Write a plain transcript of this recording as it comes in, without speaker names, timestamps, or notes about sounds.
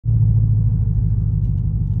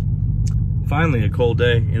Finally, a cold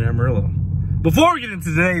day in Amarillo. Before we get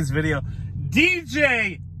into today's video,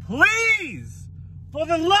 DJ, please, for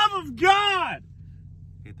the love of God,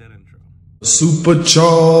 hit that intro.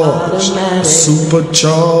 Supercharged,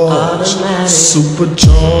 supercharged,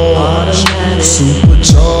 supercharged,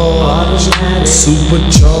 supercharged,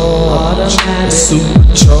 supercharged,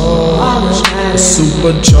 supercharged,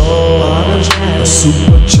 supercharged,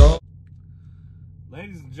 supercharged.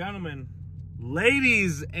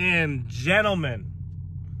 Ladies and gentlemen,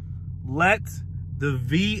 let the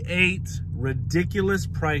V8 ridiculous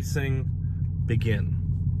pricing begin.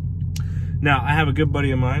 Now, I have a good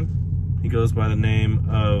buddy of mine. He goes by the name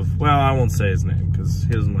of, well, I won't say his name because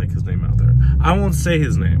he doesn't like his name out there. I won't say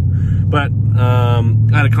his name, but I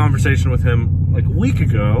had a conversation with him like a week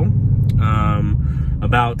ago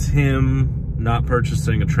about him not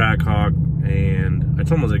purchasing a Trackhawk, and I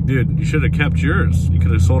told him, I was like, dude, you should have kept yours. You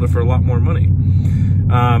could have sold it for a lot more money.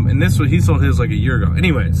 And this was, he sold his like a year ago.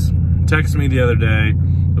 Anyways, texted me the other day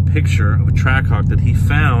a picture of a Trackhawk that he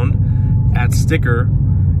found at Sticker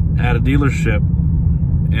at a dealership,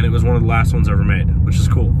 and it was one of the last ones ever made, which is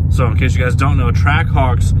cool. So in case you guys don't know,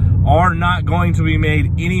 Trackhawks are not going to be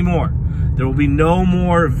made anymore. There will be no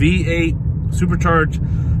more V8 supercharged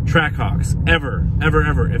Trackhawks ever, ever,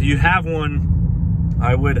 ever. If you have one,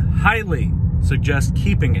 I would highly suggest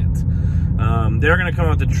keeping it. They're going to come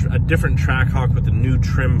out with a different Trackhawk with a new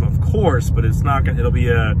trim, of course, but it's not going to, it'll be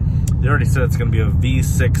a, they already said it's going to be a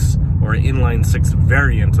V6 or an inline 6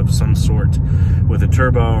 variant of some sort with a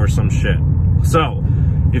turbo or some shit. So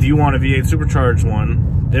if you want a V8 supercharged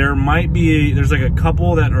one, there might be, there's like a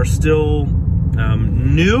couple that are still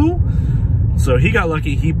new. So he got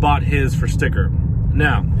lucky, he bought his for Sticker.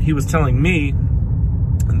 Now, he was telling me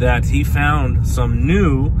that he found some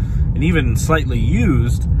new and even slightly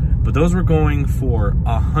used, but those were going for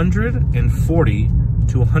 $140,000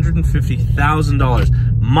 to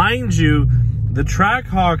 $150,000. Mind you, the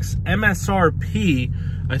Trackhawk's MSRP,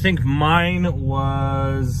 I think mine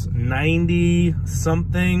was 90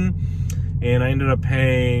 something, and I ended up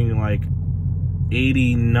paying like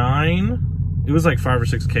 89. It was like 5 or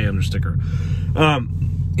 6K under Sticker.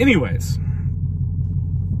 Anyways,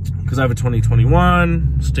 because I have a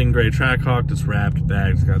 2021 Stingray Trackhawk that's wrapped,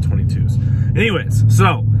 bagged, it's got 22s. Anyways,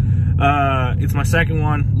 so it's my second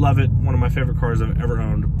one. Love it. One of my favorite cars I've ever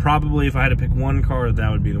owned. Probably if I had to pick one car, that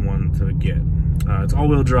would be the one to get. It's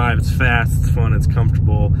all-wheel drive. It's fast. It's fun. It's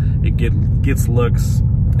comfortable. It gets looks.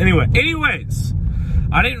 Anyways,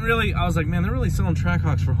 I was like, man, they're really selling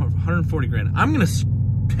Trackhawks for 140 grand. I'm gonna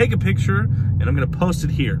take a picture and I'm gonna post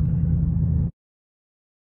it here.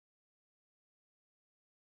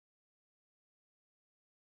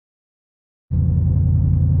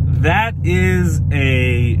 That is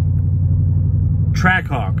a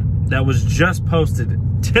Trackhawk that was just posted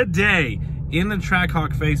today in the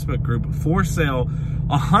Trackhawk Facebook group for sale.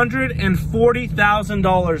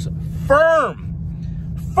 $140,000 firm.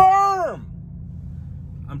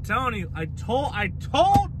 I'm telling you, I told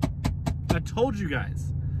you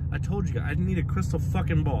guys. I need a crystal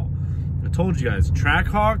fucking ball. I told you guys,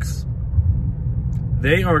 Trackhawks,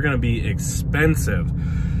 they are gonna be expensive.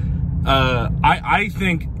 I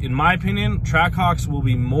think, in my opinion, Trackhawks will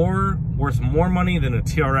be worth more money than a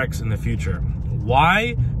TRX in the future.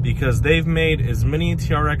 Why? Because they've made as many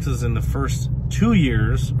TRXs in the first 2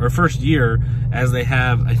 years, or first year, as they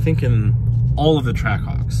have, I think, in all of the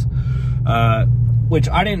Trackhawks. Which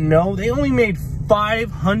I didn't know. They only made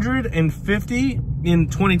 550 in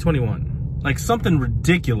 2021. Like, something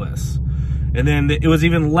ridiculous. And then it was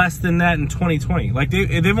even less than that in 2020. Like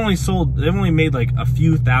they've only made like a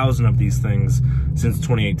few thousand of these things since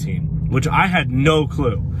 2018, which I had no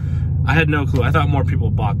clue. I thought more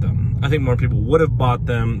people bought them. I think more people would have bought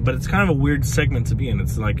them, but it's kind of a weird segment to be in.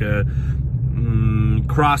 It's like a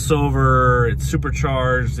crossover. It's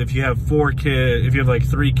supercharged. If you have 4 kids, if you have like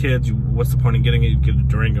 3 kids, what's the point in getting it? You get a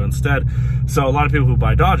Durango instead. So a lot of people who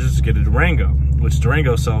buy Dodges just get a Durango, which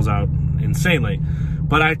Durango sells out insanely.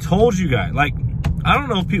 But I told you guys, like, I don't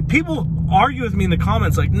know if people argue with me in the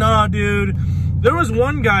comments, like, nah, dude. There was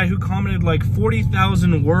one guy who commented like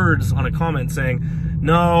 40,000 words on a comment saying,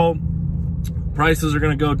 no, prices are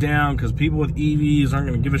going to go down because people with EVs aren't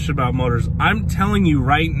going to give a shit about motors. I'm telling you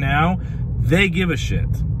right now, they give a shit.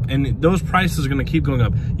 And those prices are going to keep going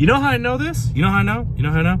up. You know how I know this? You know how I know?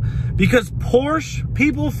 Because Porsche,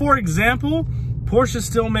 people, for example, Porsche is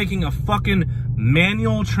still making a fucking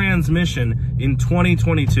manual transmission in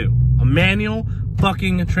 2022. A manual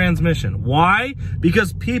fucking transmission. Why?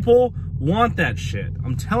 Because people want that shit.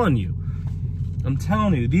 I'm telling you.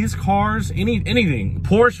 These cars, anything,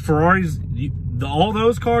 Porsche, Ferraris, all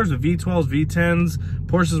those cars, the V12s, V10s,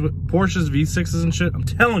 Porsches, V6s and shit, I'm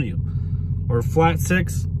telling you, or flat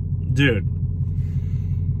six, dude,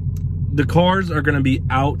 the cars are gonna be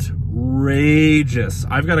outrageous.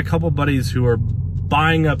 I've got a couple buddies who are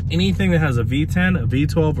buying up anything that has a V10, a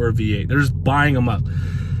V12, or a V8. They're just buying them up.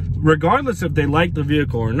 Regardless if they like the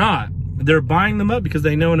vehicle or not, they're buying them up because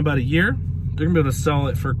they know in about a year, they're gonna be able to sell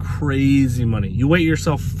it for crazy money. You wait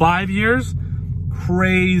yourself 5 years,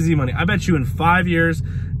 crazy money. I bet you in 5 years,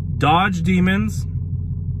 Dodge Demons,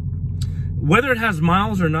 whether it has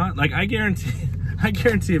miles or not, like I guarantee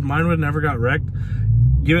if mine would have never got wrecked,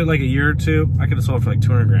 give it like a year or two, I could have sold it for like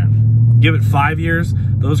 200 grand. Give it 5 years,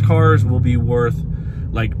 those cars will be worth,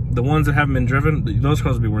 like the ones that haven't been driven, those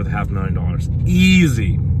cars will be worth $500,000.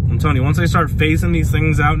 Easy. I'm telling you, once they start phasing these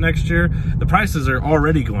things out next year, the prices are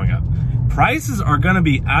already going up. Prices are gonna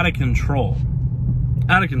be out of control.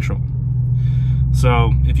 Out of control.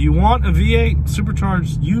 So if you want a V8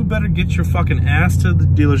 supercharged, you better get your fucking ass to the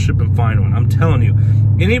dealership and find one. I'm telling you.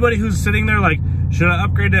 Anybody who's sitting there like, should I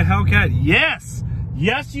upgrade to Hellcat? Yes!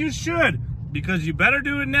 Yes, you should. Because you better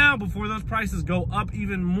do it now before those prices go up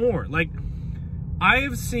even more. Like, I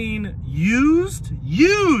have seen used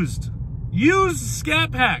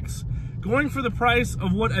Scat Packs going for the price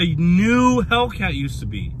of what a new Hellcat used to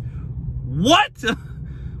be. What?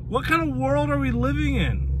 What kind of world are we living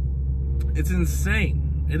in? It's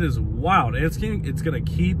insane. It is wild. And it's gonna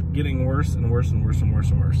keep getting worse and worse and worse and worse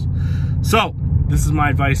and worse. So, this is my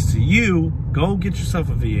advice to you. Go get yourself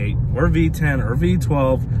a V8 or V10 or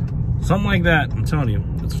V12, something like that. I'm telling you,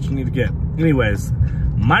 that's what you need to get. Anyways,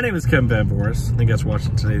 my name is Kevin Van Voris. Thank you guys for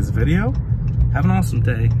watching today's video. Have an awesome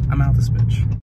day. I'm out this bitch.